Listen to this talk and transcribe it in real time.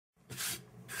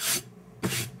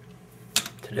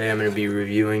Today I'm going to be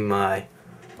reviewing my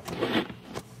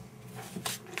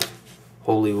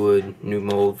Holywood new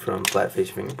mold from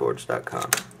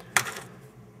flatfacefingerboards.com.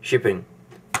 Shipping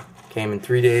came in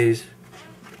 3 days.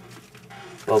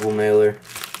 Bubble mailer.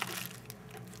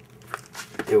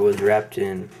 It was wrapped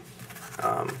in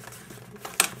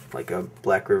like a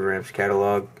Black River Amps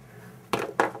catalog,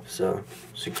 so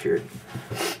secured.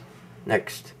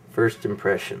 Next, first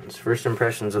impressions. First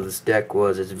impressions of this deck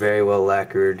was it's very well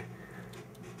lacquered.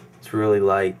 It's really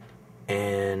light,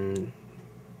 and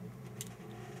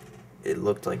it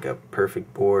looked like a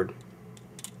perfect board.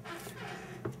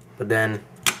 But then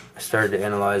I started to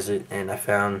analyze it, and I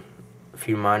found a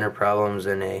few minor problems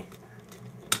and a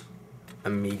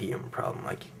medium problem,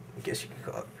 I guess you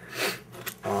could call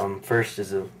it. First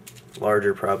is a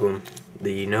larger problem.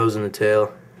 The nose and the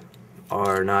tail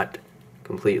are not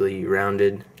completely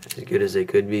rounded as good as they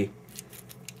could be.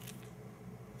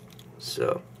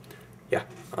 So yeah.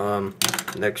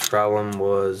 Next problem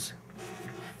was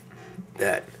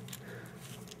that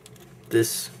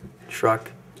this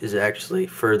truck is actually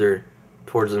further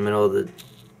towards the middle of the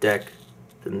deck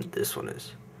than this one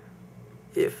is,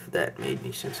 if that made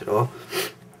any sense at all.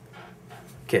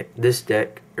 Okay, this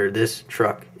deck, or this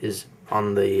truck, is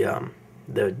on the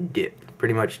dip,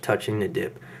 pretty much touching the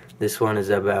dip. This one is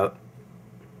about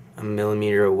a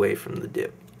millimeter away from the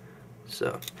dip.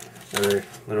 So, another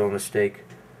little mistake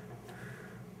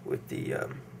with the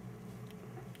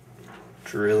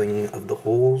drilling of the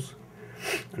holes.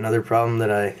 Another problem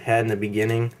that I had in the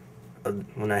beginning of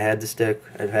when I had this deck,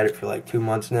 I've had it for like 2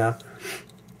 months now,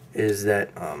 is that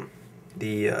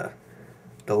the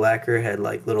lacquer had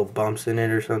like little bumps in it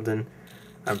or something.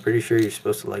 I'm pretty sure you're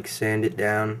supposed to like sand it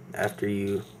down after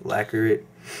you lacquer it.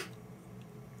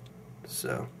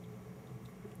 So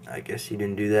I guess you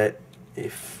didn't do that.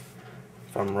 If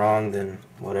I'm wrong, then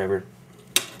whatever.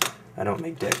 I don't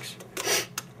make decks.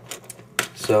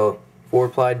 So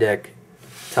 4-ply deck.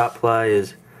 Top ply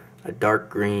is a dark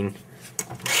green.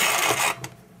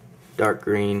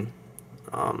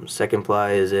 Second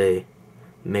ply is a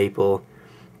maple.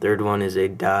 Third one is a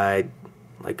dyed,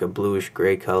 like a bluish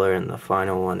gray color, and the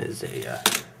final one is a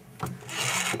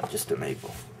just a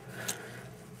maple.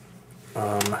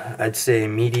 I'd say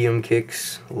medium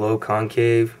kicks, low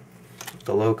concave.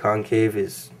 The low concave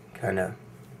is kind of,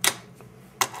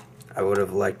 I would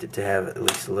have liked it to have at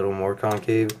least a little more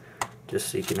concave, just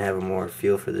so you can have a more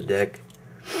feel for the deck.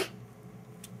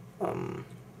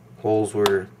 Holes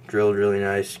were drilled really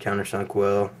nice, countersunk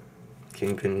well,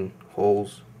 kingpin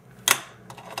holes.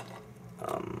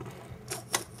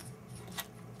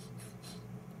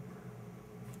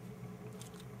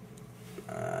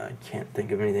 I can't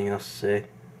think of anything else to say.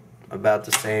 About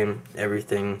the same,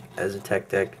 everything as a tech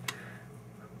deck,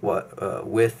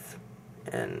 width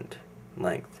and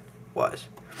length wise,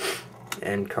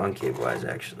 and concave wise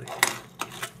actually.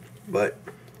 But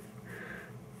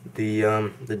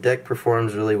the deck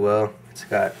performs really well. It's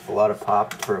got a lot of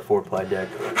pop for a 4-ply deck.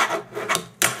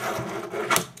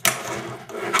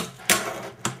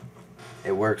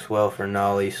 It works well for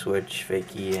nollie, switch,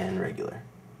 fakie, and regular.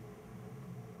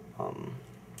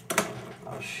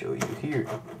 I'll show you here.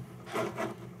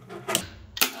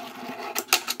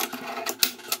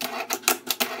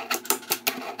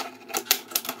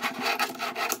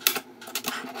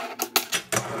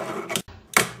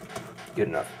 Good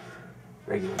enough.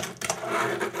 Regular.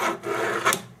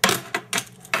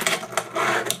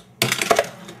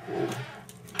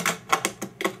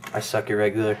 I suck at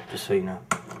regular, just so you know.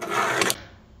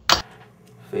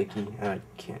 Fakie, I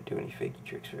can't do any fakie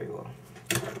tricks very well.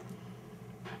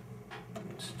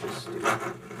 Let's just do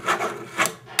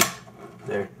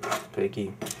there.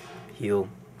 Fakie, heel,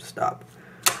 stop.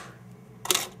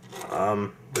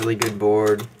 Really good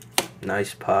board,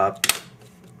 nice pop.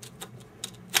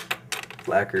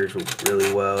 Lacquers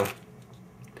really well.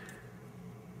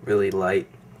 Really light,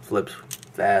 flips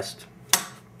fast,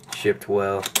 shipped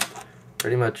well.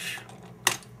 Pretty much,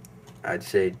 I'd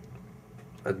say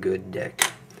a good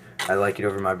deck. I like it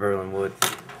over my Berlin wood.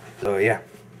 So yeah,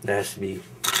 that has to be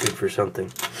good for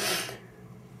something.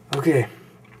 Okay,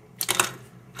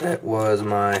 that was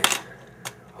my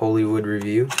Holywood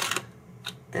review,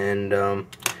 and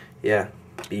yeah,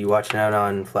 be watching out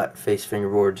on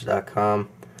flatfacefingerboards.com.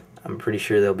 I'm pretty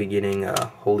sure they'll be getting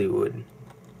a Holywood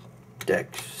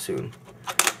deck soon,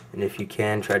 and if you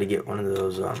can, try to get one of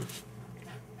those. I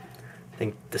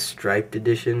think the striped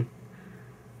edition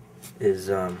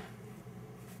is or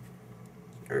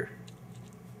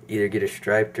either get a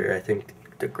striped or I think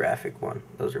the graphic one.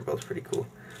 Those are both pretty cool.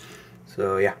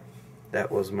 So yeah,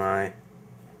 that was my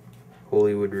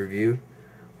Holywood review.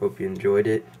 Hope you enjoyed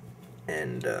it,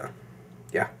 and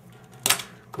yeah,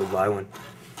 go buy one.